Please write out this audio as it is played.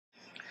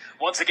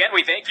Once again,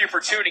 we thank you for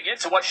tuning in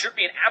to what should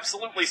be an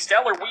absolutely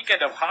stellar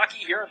weekend of hockey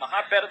here in the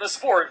hotbed of the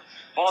sport,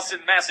 Boston,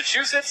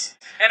 Massachusetts.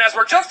 And as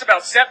we're just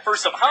about set for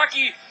some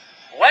hockey,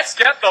 let's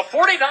get the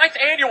 49th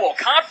annual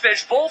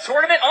Codfish Bowl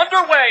tournament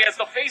underway as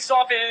the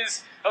faceoff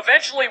is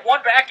eventually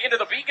won back into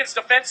the Beacon's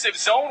defensive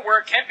zone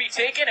where it can be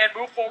taken and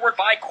moved forward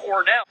by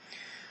Cornell.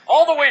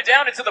 All the way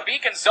down into the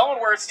Beacon zone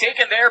where it's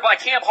taken there by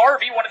Cam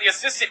Harvey, one of the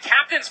assistant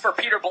captains for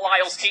Peter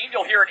Belisle's team.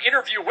 You'll hear an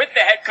interview with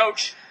the head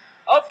coach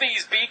of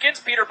these Beacons,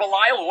 Peter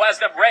Belisle, who has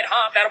them red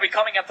hot. That'll be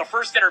coming at the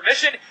first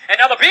intermission. And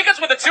now the Beacons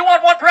with a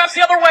 2-on-1, perhaps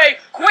the other way.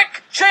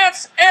 Quick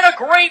chance, and a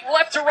great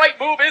left-to-right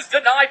move is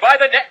denied by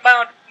the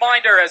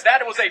netminder, as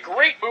that was a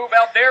great move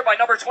out there by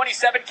number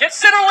 27, Kit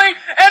Sitterly,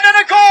 and then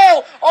a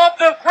goal off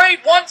the great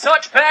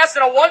one-touch pass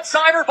and a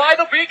one-timer by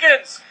the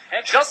Beacons.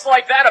 And just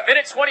like that, a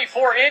minute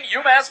 24 in,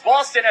 UMass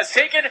Boston has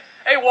taken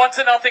a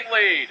 1-0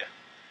 lead.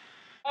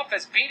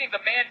 As beating the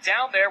man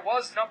down there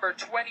was number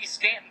 20,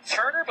 Stanton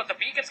Turner, but the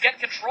Beacons get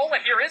control,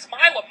 and here is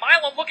Milam.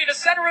 Milam looking to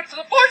center it to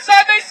the far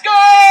side. They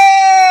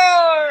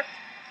score!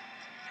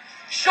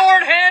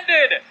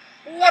 Short-handed.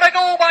 What a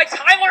goal by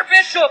Tyler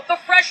Bishop, the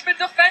freshman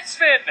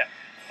defenseman.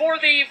 For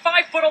the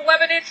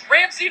 5'11"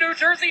 Ramsey, New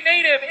Jersey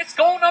native, it's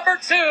goal number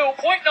 2,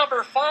 point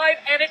number 5,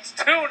 and it's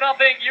 2-0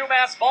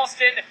 UMass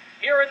Boston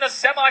here in the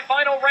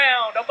semifinal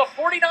round of the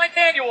 49th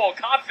annual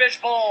Codfish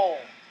Bowl.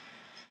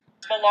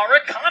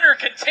 Connor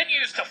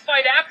continues to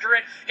fight after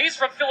it. He's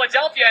from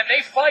Philadelphia, and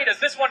they fight as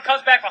this one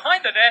comes back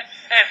behind the net.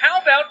 And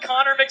how about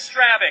Connor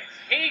McStravick?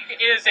 He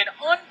is an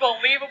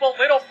unbelievable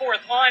little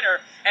fourth liner,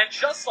 and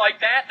just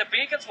like that, the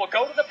Beacons will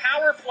go to the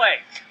power play,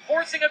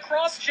 forcing a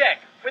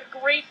cross-check with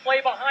great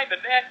play behind the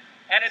net,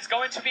 and it's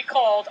going to be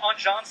called on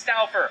John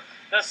Stauffer,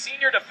 the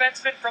senior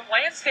defenseman from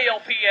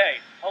Lansdale, PA.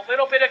 A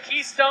little bit of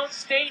Keystone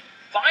State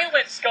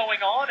violence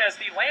going on as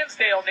the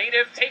Lansdale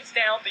native takes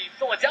down the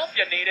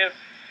Philadelphia native,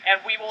 and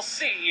we will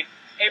see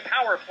a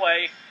power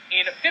play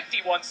in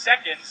 51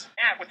 seconds.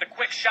 And with the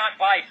quick shot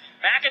by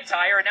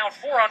McIntyre, and now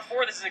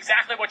 4-on-4, this is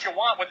exactly what you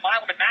want with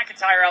Milam and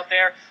McIntyre out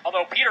there,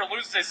 although Peter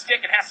loses his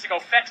stick and has to go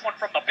fetch one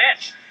from the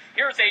bench.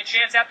 Here's a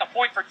chance at the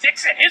point for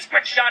Dixon, his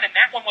quick shot, and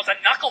that one was a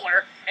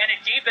knuckler, and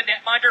it gave the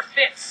netminder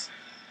fits.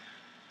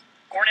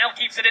 Cornell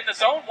keeps it in the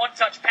zone.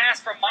 One-touch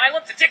pass from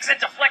Milam to Dixon,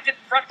 deflected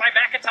in front by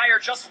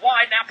McIntyre just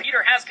wide. Now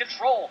Peter has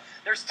control.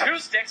 There's 2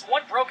 sticks,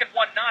 one broken,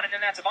 one not, and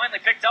then that's finally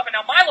picked up. And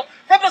now Milam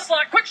from the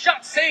slot. Quick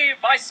shot saved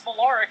by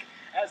Smolarek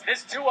as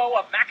this duo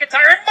of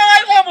McIntyre and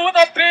Milam with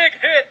a big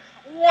hit.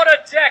 What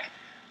a deck.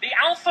 The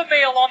alpha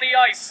male on the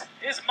ice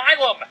is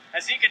Milam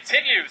as he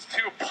continues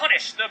to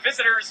punish the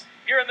visitors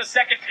here in the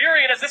second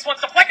period as this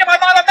one's deflected by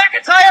Milam.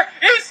 McIntyre,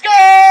 he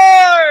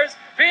scores!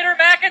 Peter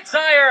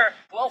McIntyre.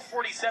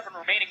 12:47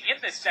 remaining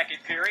in this second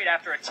period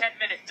after a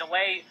 10-minute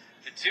delay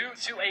due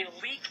to a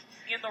leak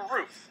in the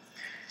roof.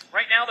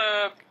 Right now,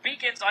 the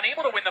Beacons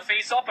unable to win the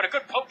faceoff, but a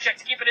good poke check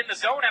to keep it in the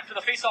zone after the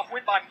faceoff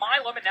win by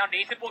Milam, and now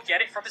Nathan will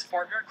get it from his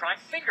partner in crime,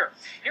 Finger.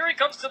 Here he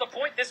comes to the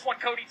point. This one,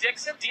 Cody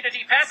Dixon,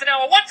 D-to-D pass, and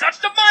now a one-touch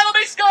to Milam.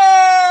 He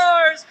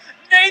scores!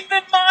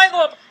 Nathan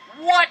Milam.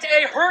 What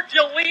a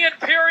Herculean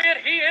period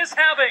he is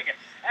having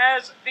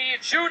as the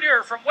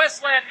junior from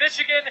Westland,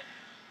 Michigan.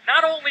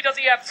 Not only does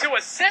he have 2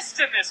 assists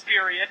in this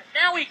period,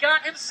 now he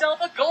got himself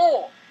a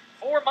goal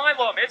for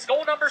Milam. It's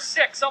goal number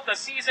 6 of the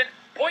season,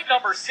 point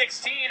number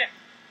 16,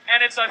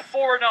 and it's a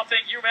 4-0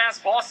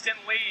 UMass Boston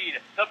lead.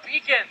 The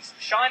Beacons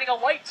shining a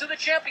light to the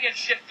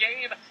championship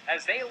game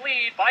as they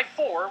lead by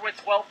 4 with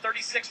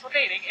 12:36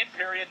 remaining in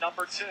period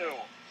number 2.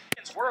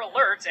 Beacons were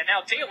alert, and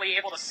now Daly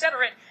able to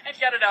center it and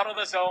get it out of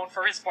the zone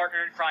for his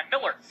partner in crime,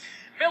 Miller.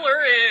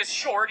 Miller is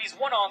short. He's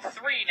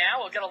 1-on-3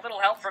 now. He'll get a little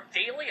help from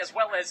Daly as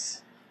well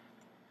as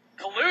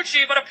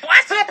Colucci, but a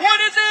blast to the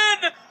point is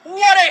in!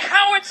 What a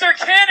howitzer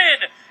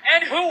cannon!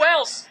 And who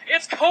else?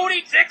 It's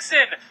Cody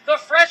Dixon, the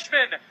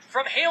freshman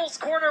from Hales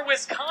Corner,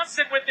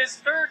 Wisconsin, with his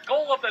 3rd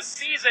goal of the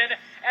season.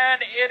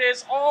 And it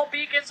is all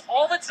Beacons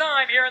all the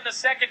time here in the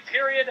second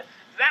period.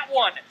 That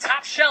one,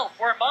 top shelf,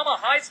 where Mama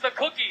hides the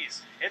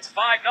cookies. It's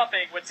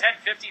 5-0 with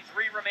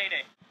 10:53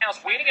 remaining. Now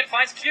it's waiting and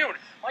finds Kuhn.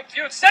 Mike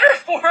Kuhn, center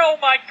for, oh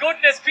my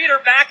goodness, Peter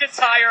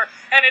McIntyre.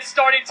 And it's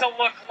starting to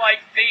look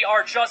like they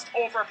are just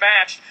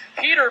overmatched.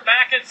 Peter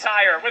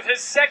McIntyre with his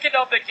 2nd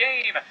of the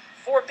game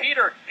for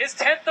Peter. His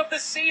 10th of the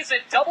season.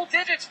 Double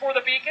digits for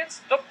the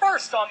Beacons. The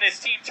first on this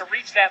team to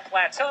reach that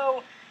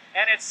plateau.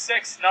 And it's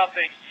 6-0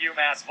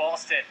 UMass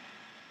Boston.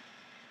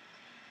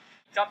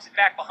 Dumps it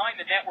back behind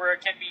the net where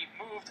it can be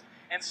moved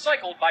and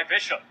cycled by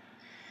Bishop.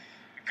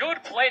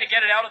 Good play to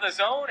get it out of the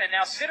zone, and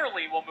now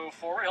Sitterly will move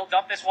forward. He'll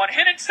dump this one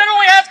in, and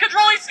Sitterly has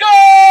control. He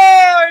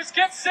scores!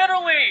 Get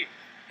Sitterly!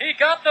 He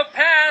got the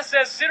pass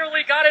as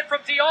Sitterly got it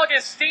from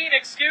DeAugustine,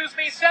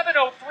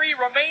 7:03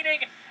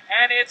 remaining,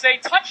 and it's a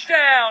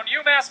touchdown.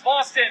 UMass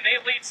Boston, they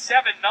lead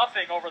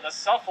 7-0 over the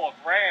Suffolk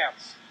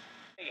Rams.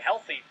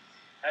 Healthy,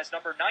 as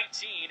number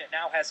 19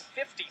 now has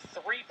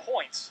 53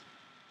 points,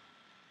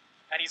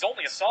 and he's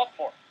only a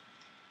sophomore.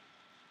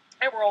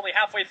 And we're only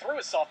halfway through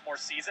his sophomore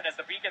season as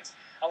the Beacons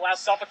allow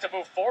Suffolk to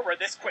move forward.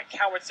 This quick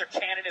howitzer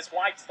cannon is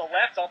wide to the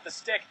left off the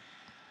stick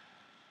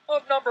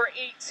of number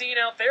 18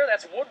 out there.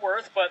 That's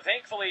Woodworth, but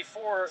thankfully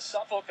for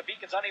Suffolk, the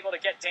Beacons unable to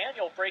get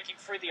Daniel breaking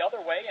free the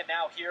other way, and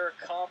now here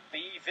come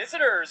the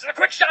visitors. A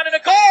quick shot and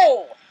a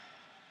goal!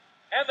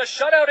 And the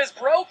shutout is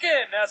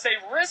broken as a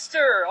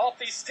wrister off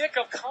the stick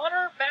of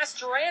Connor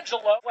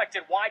Mastrangelo,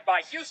 deflected wide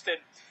by Houston,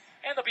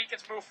 and the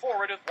Beacons move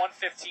forward with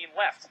 1:15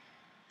 left.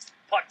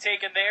 Puck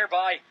taken there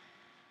by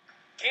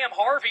Cam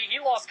Harvey. He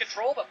lost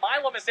control, but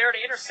Milam is there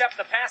to intercept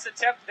the pass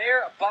attempt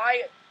there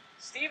by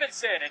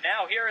Stevenson. And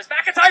now here is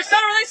McIntyre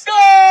center. They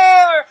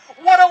score!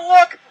 What a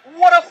look,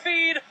 what a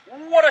feed,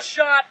 what a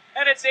shot,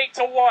 and it's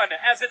 8-1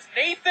 as it's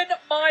Nathan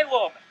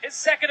Milam, his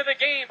second of the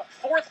game,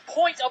 4th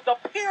point of the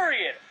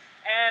period.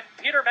 And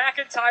Peter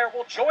McIntyre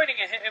will joining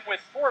him with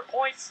 4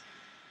 points.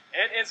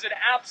 It is an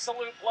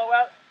absolute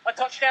blowout. A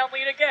touchdown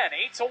lead again,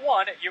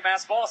 8-1 at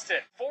UMass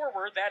Boston.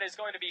 Forward, that is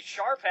going to be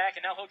Sharpak,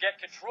 and now he'll get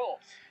control.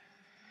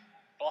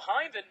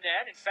 Behind the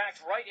net, in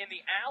fact, right in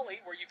the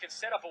alley where you can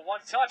set up a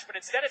one-touch, but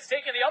instead it's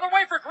taken the other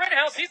way for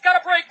Grinhouse. He's got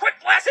a break.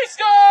 Quick blast, he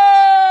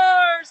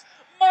scores!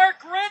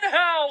 Mark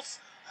Grinhouse!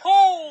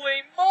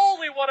 Holy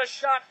moly, what a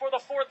shot for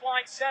the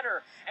 4th-line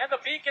center. And the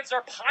Beacons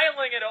are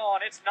piling it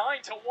on. It's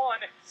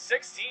 9-1,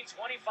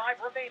 16:25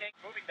 remaining.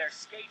 Moving their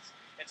skates.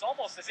 It's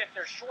almost as if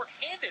they're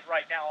short-handed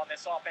right now on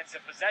this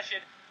offensive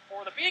possession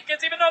for the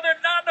Beacons, even though they're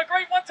not. A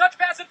great one-touch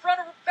pass in front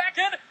of back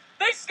in.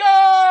 They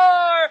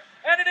score!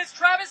 And it is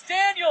Travis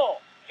Daniel.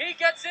 He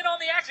gets in on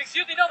the action.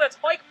 Excuse me, no, that's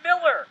Mike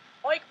Miller.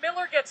 Mike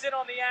Miller gets in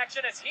on the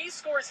action as he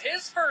scores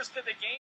his first of the game.